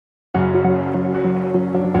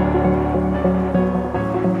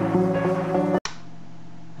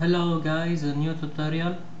Hello guys, a new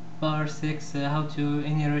tutorial, part 6, how to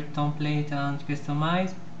inherit template and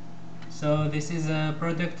customize. So this is a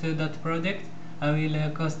product. I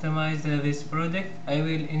will customize this product. I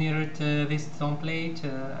will inherit this template,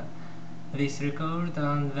 this record,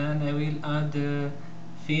 and then I will add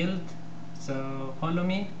field. So follow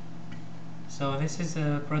me. So this is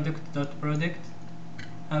product.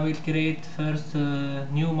 I will create first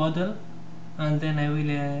new model, and then I will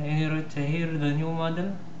inherit here the new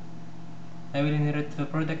model. I will inherit the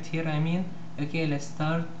product here, I mean. Okay, let's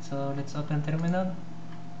start. So let's open terminal.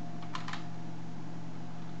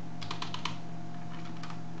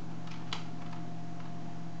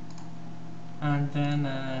 And then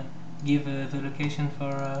give the location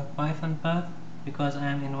for Python path, because I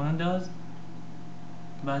am in Windows.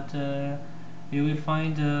 But you will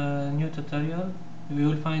find a new tutorial. We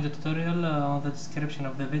will find a tutorial on the description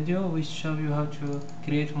of the video, which show you how to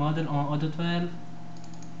create model on Odoo 12.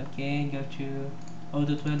 Okay, go to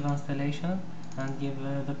Odoo 12 installation and give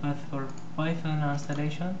the path for Python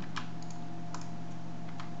installation.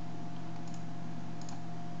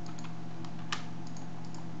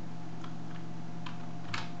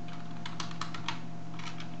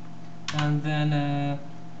 And then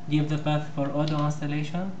give the path for Odoo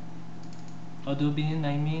installation. Odoo bin,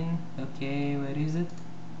 I mean. Okay, where is it?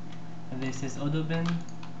 This is Odoo bin.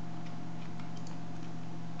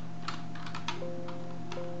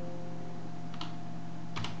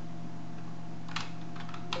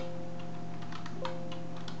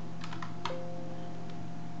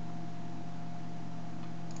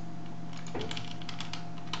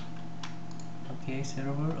 Okay,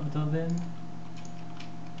 server Odoo bin.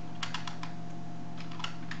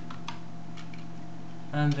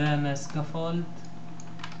 And then a scaffold,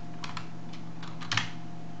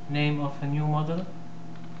 name of a new model,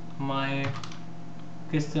 my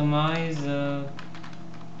customized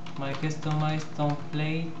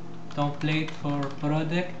template for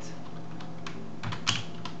product,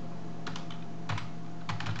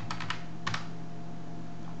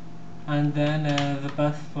 and then the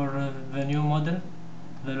path for the new model,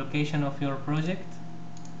 the location of your project.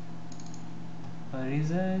 Where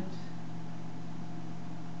is it?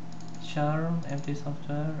 Pycharm, empty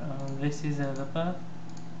software, and this is the path.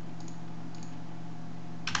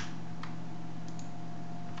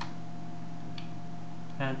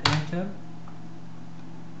 And enter.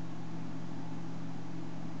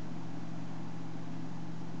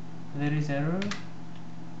 There is error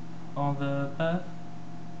on the path.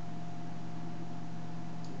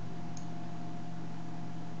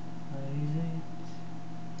 Where is it?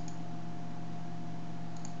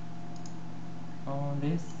 On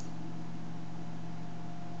this.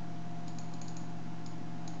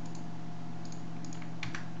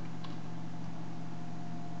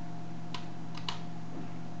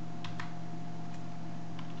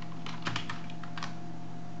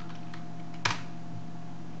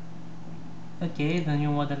 Okay, the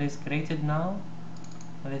new model is created now.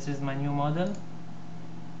 This is my new model.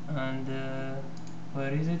 And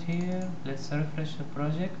where is it here? Let's refresh the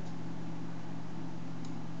project.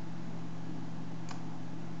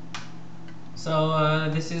 So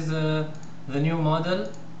this is the new model.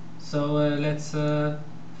 So let's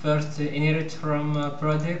first inherit from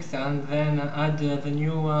project, and then add the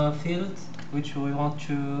new field which we want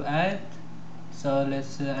to add. So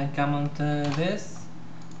let's uncomment this.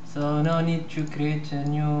 So no need to create a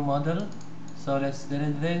new model. So let's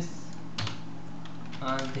delete this,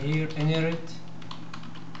 and here inherit,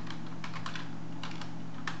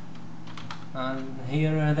 and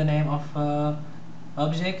here the name of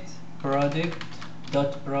object, product,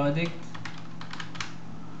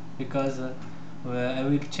 because I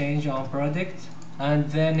will change on product.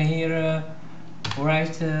 And then here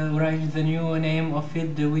write the new name of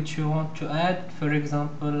field which you want to add. For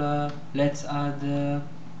example, let's add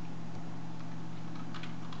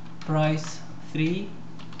price 3,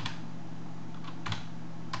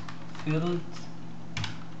 field,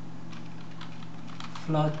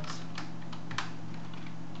 float,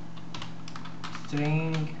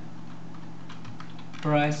 string,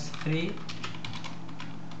 price 3.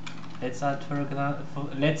 Let's add for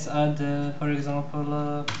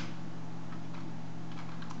example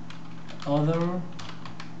other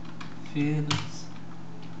fields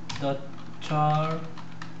dot char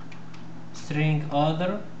string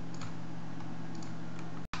other.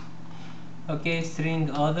 Okay, string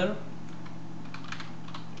other,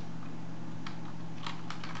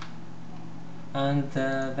 and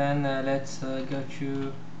then let's go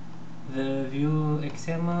to the view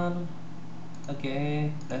XML.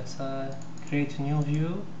 Okay, let's create a new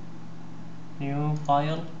view, new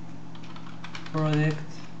file, product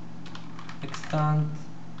extant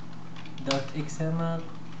 .xml,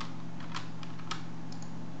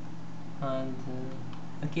 and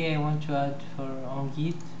okay, I want to add for on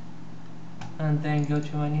Git, and then go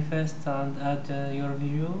to manifest and add your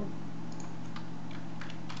view.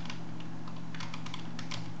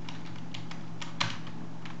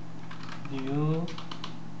 View,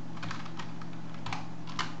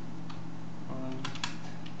 and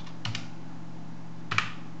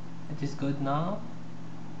it is good now.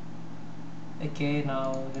 Okay,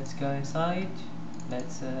 now let's go inside.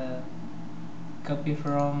 Let's copy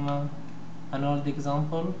from an old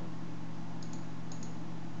example.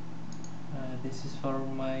 This is for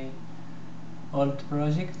my old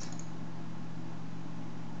project.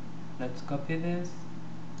 Let's copy this,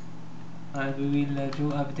 and we will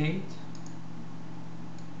do update.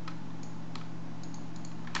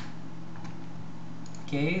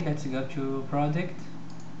 Okay, let's go to product.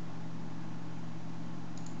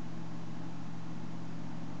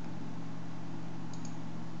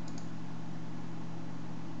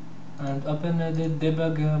 And open the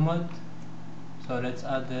debug mode. So let's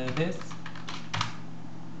add this.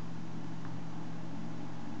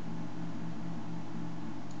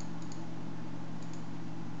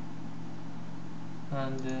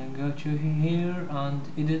 And go to here and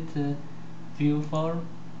edit view form.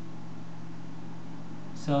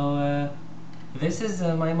 So this is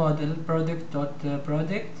my model,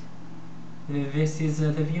 product.product. This is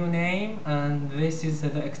the view name, and this is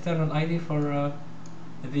the external ID for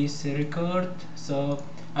this record. So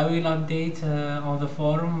I will update on the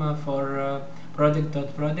form for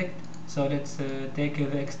product.product. So let's take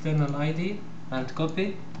the external ID and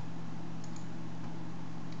copy.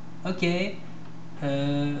 Okay,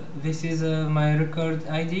 this is my record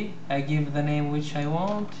ID. I give the name which I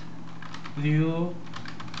want. View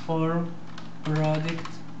form product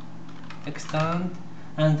extant,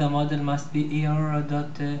 and the model must be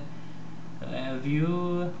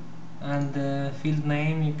view, and the field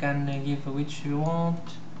name you can give which you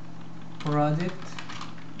want. Product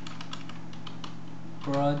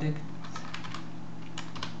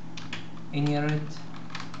inherit,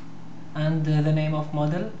 and the name of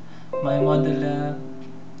model. My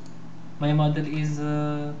model is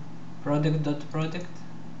product.product.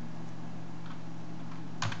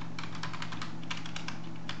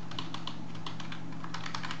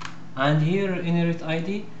 And here inherit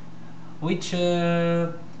ID, which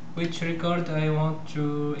record I want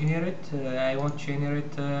to inherit. I want to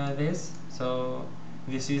inherit this, so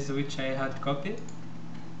this is which I had copied.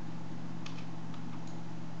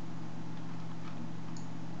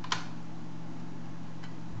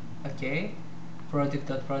 Okay,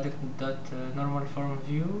 product.product.normal form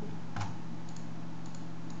view,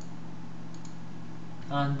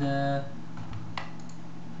 and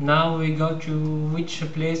now we go to which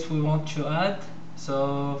place we want to add.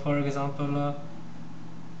 So for example,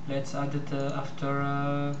 let's add it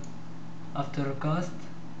after cost.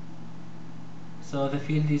 So the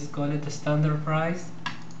field is called standard price.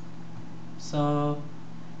 So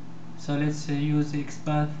let's use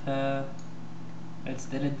XPath. Let's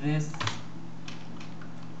delete this,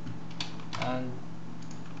 and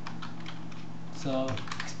so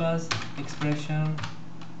XPath expression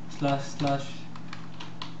 /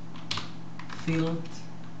 field.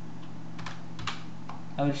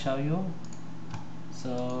 I will show you.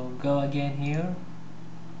 So go again here,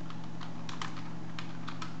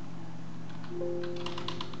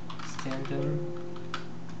 standard.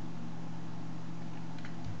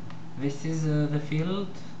 This is the field,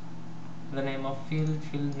 the name of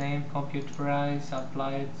field name, compute price,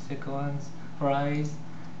 applied sequence, price.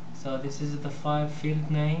 So this is the field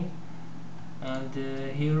name, and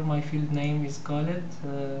here my field name is called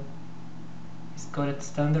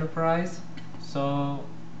standard price. So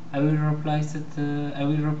I will replace it. I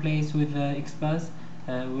will replace with XPath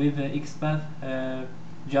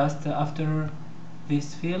just after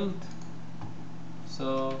this field.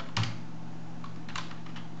 So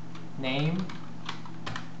name,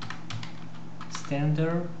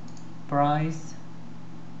 standard price,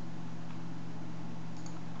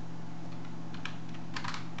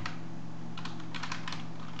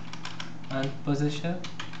 and position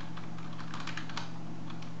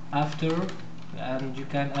after, and you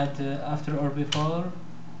can add after or before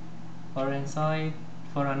or inside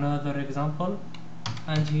for another example.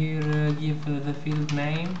 And here give the field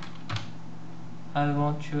name. I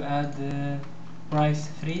want to add price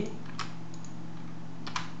 3.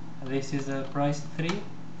 This is price 3.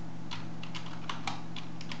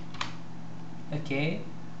 Okay,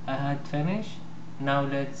 I had finished. Now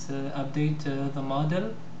let's update the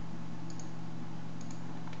model,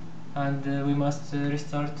 and we must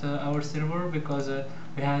restart our server because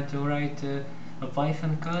we had to write a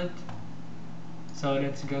Python code. So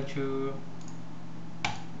let's go to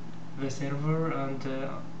the server and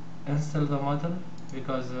install the model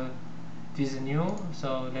because it is new.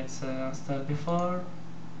 So let's install before.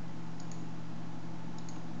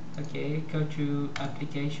 Okay, go to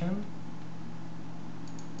application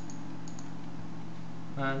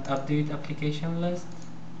and update application list.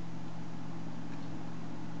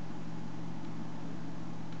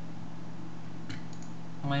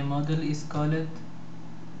 My model is called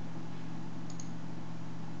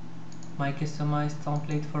my customized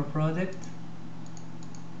template for product.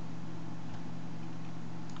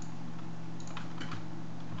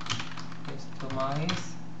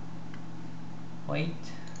 Customize. Wait,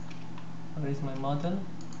 where is my model?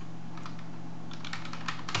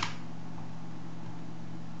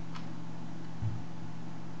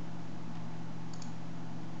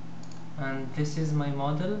 And this is my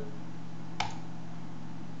model.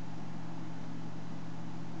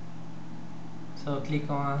 So click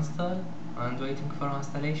on install and waiting for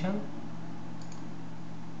installation,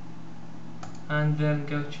 and then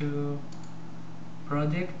go to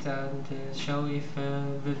product and show if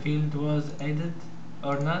the field was added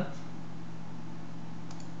or not,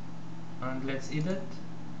 and let's edit.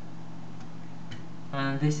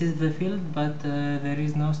 And this is the field, but there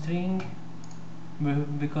is no string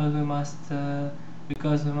because we must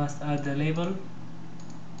add the label.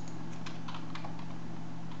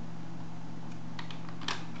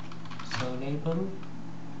 So label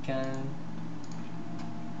can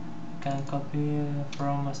copy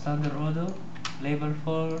from a standard Odoo label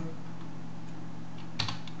for,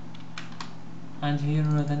 and here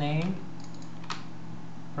the name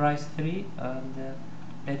price 3, and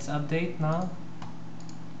let's update now.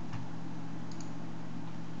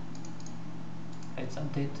 Let's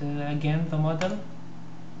update again the model,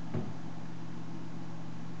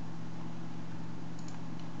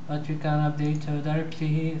 but you can update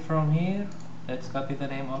directly from here. Let's copy the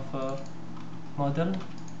name of model,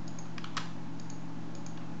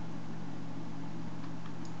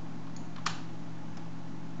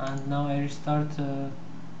 and now I restart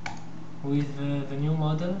with the new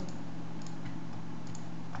model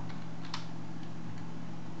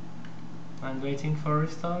and waiting for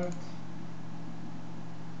restart.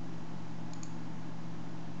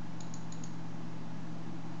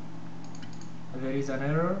 There is an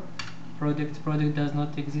error. Product does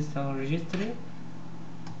not exist on registry.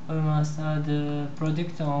 We must add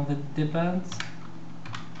product on the depends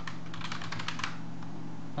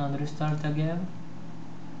and restart again.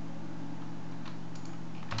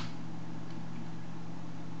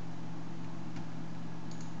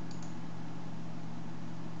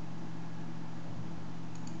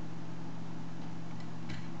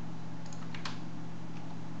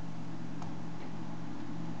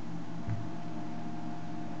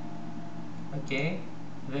 Okay,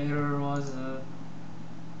 the error was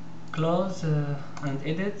close and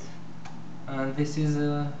edit, and this is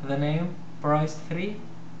the name price 3.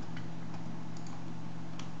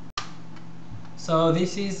 So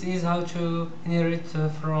this is how to inherit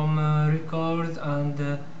from record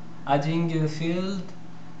and adding a field.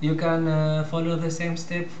 You can follow the same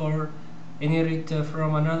step for inherit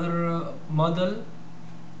from another model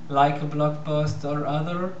like a blog post or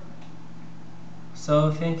other.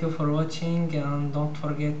 So thank you for watching, and don't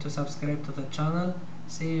forget to subscribe to the channel.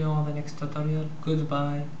 See you on the next tutorial.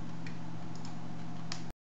 Goodbye.